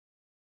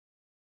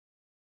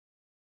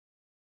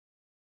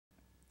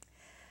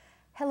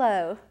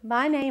Hello,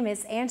 my name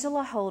is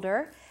Angela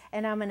Holder,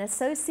 and I'm an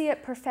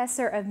Associate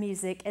Professor of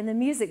Music in the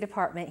Music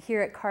Department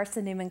here at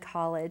Carson-Newman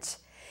College.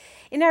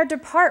 In our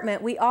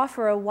department, we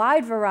offer a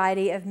wide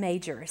variety of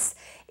majors,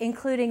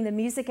 including the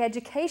Music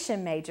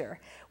Education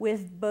major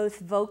with both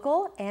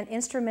vocal and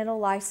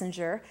instrumental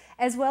licensure,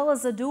 as well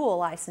as a dual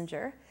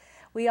licensure.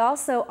 We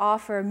also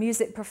offer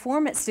music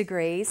performance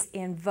degrees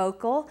in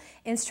vocal,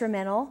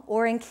 instrumental,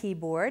 or in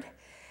keyboard.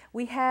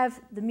 We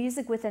have the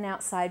Music with an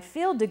Outside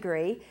Field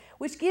degree,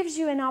 which gives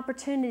you an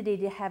opportunity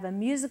to have a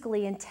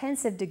musically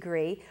intensive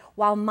degree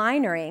while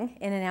minoring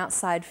in an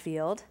outside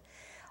field.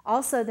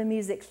 Also the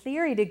Music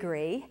Theory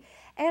degree,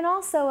 and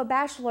also a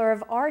Bachelor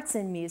of Arts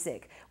in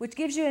Music, which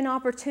gives you an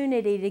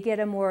opportunity to get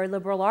a more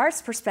liberal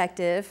arts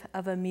perspective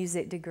of a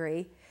music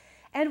degree.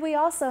 And we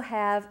also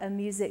have a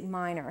music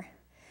minor.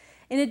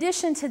 In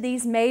addition to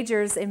these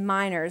majors and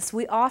minors,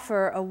 we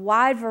offer a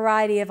wide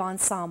variety of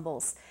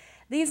ensembles.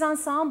 These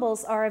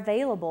ensembles are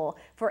available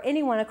for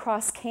anyone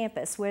across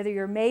campus, whether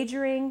you're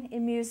majoring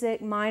in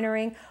music,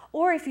 minoring,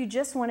 or if you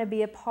just want to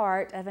be a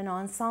part of an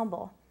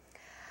ensemble.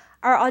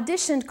 Our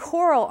auditioned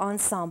choral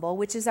ensemble,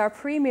 which is our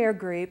premier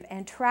group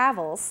and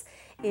travels,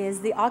 is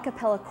the a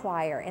cappella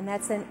choir, and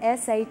that's an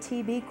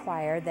SATB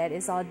choir that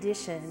is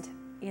auditioned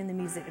in the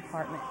music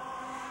department.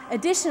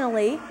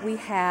 Additionally, we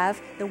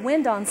have the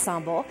wind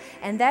ensemble,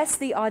 and that's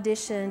the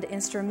auditioned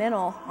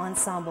instrumental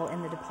ensemble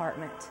in the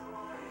department.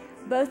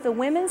 Both the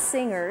women's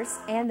singers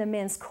and the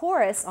men's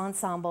chorus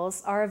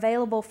ensembles are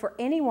available for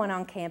anyone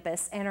on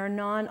campus and are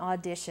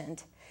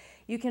non-auditioned.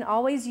 You can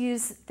always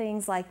use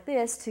things like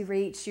this to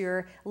reach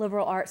your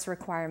liberal arts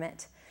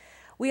requirement.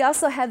 We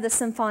also have the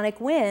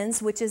symphonic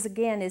winds, which is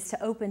to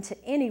open to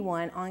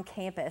anyone on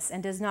campus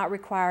and does not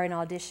require an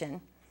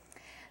audition.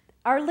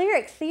 Our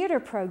lyric theater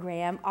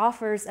program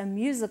offers a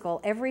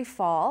musical every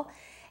fall,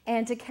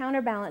 and to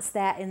counterbalance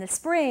that, in the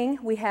spring,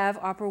 we have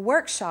Opera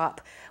Workshop,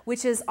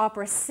 which is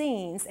opera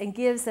scenes and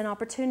gives an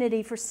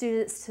opportunity for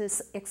students to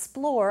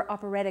explore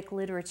operatic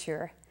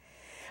literature.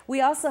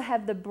 We also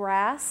have the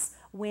brass,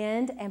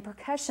 wind, and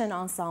percussion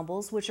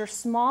ensembles, which are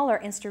smaller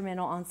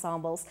instrumental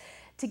ensembles,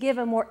 to give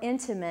a more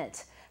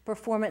intimate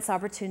performance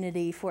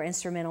opportunity for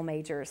instrumental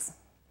majors.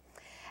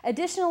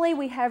 Additionally,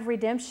 we have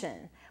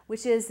Redemption,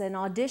 which is an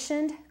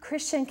auditioned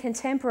Christian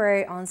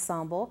contemporary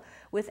ensemble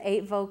with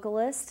 8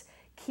 vocalists,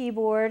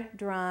 keyboard,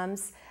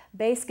 drums,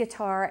 bass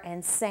guitar,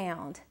 and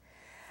sound.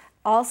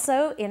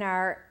 Also, in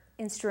our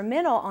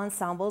instrumental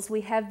ensembles, we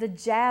have the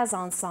jazz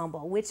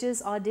ensemble, which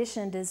is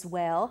auditioned as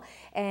well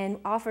and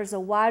offers a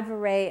wide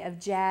array of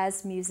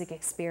jazz music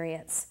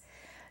experience.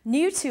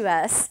 New to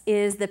us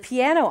is the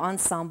piano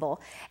ensemble,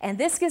 and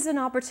this gives an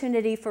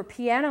opportunity for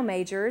piano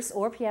majors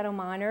or piano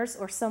minors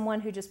or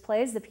someone who just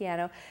plays the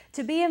piano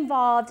to be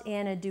involved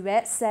in a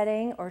duet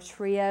setting or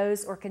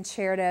trios or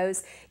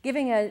concertos,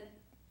 giving an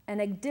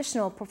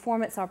additional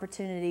performance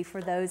opportunity for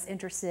those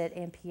interested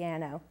in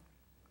piano.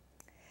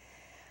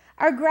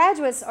 Our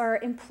graduates are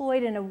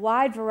employed in a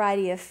wide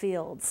variety of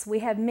fields. We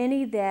have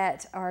many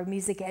that are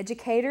music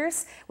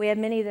educators. We have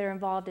many that are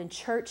involved in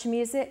church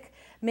music,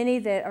 many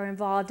that are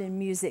involved in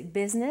music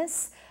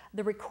business,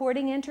 the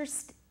recording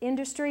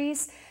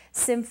industries,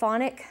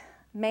 symphonic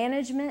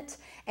management,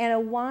 and a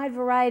wide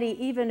variety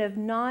even of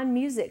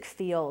non-music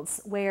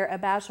fields where a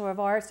Bachelor of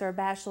Arts or a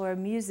Bachelor of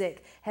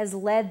Music has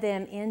led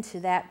them into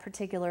that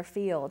particular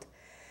field.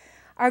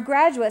 Our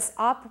graduates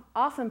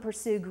often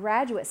pursue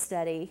graduate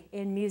study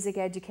in music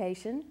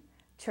education,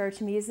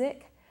 church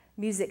music,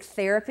 music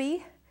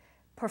therapy,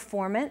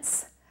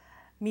 performance,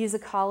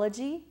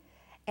 musicology,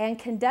 and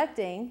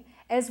conducting,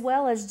 as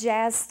well as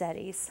jazz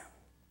studies.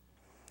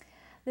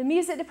 The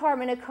Music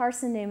Department at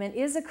Carson-Newman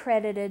is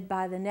accredited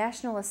by the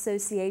National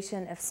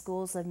Association of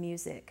Schools of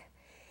Music.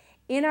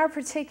 In our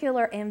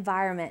particular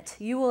environment,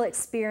 you will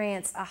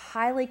experience a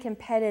highly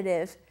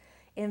competitive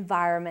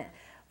environment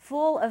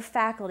full of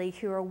faculty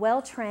who are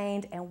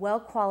well-trained and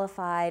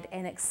well-qualified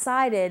and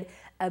excited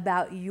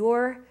about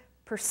your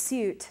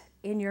pursuit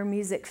in your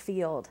music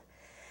field.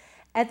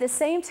 At the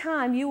same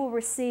time, you will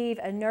receive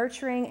a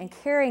nurturing and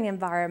caring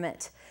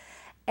environment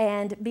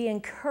and be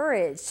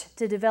encouraged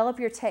to develop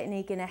your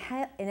technique in a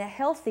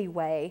healthy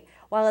way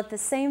while at the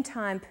same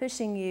time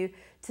pushing you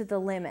to the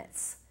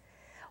limits.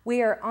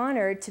 We are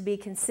honored to be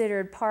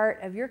considered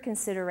part of your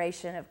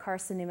consideration of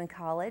Carson-Newman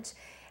College.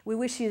 We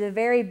wish you the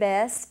very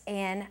best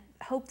and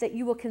hope that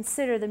you will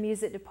consider the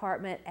music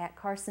department at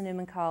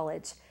Carson-Newman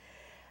College.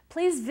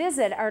 Please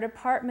visit our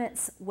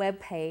department's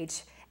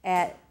webpage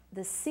at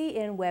the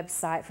CN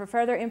website for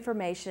further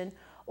information,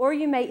 or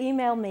you may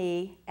email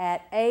me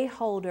at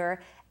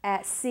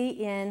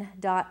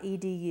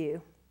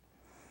aholder@cn.edu.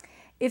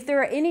 If there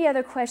are any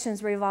other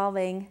questions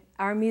revolving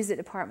our music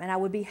department, I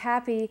would be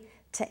happy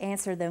to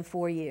answer them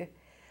for you.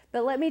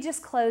 But let me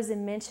just close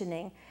in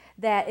mentioning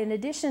that in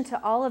addition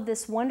to all of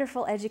this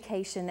wonderful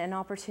education and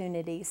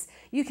opportunities,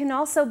 you can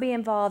also be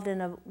involved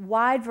in a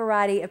wide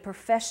variety of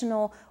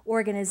professional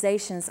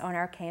organizations on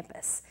our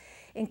campus,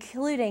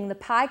 including the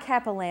Pi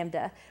Kappa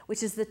Lambda,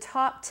 which is the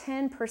top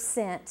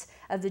 10%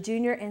 of the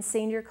junior and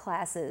senior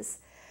classes,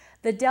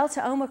 The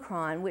Delta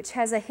Omicron, which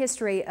has a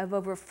history of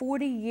over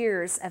 40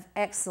 years of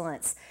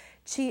excellence,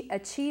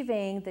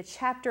 achieving the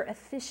Chapter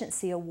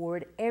Efficiency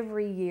Award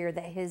every year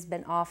that has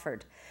been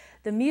offered.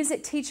 The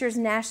Music Teachers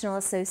National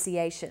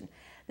Association,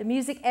 the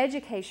Music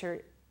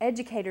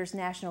Educators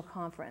National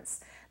Conference,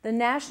 the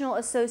National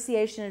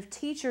Association of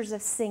Teachers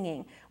of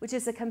Singing, which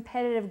is a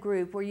competitive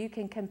group where you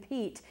can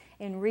compete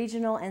in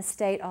regional and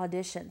state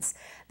auditions,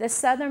 the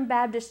Southern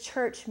Baptist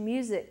Church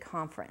Music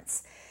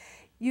Conference.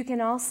 You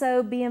can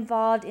also be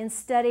involved in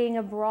studying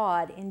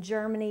abroad in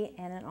Germany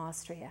and in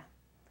Austria.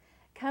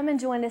 Come and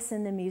join us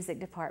in the music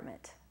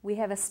department. We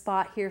have a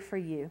spot here for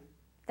you.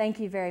 Thank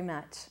you very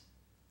much.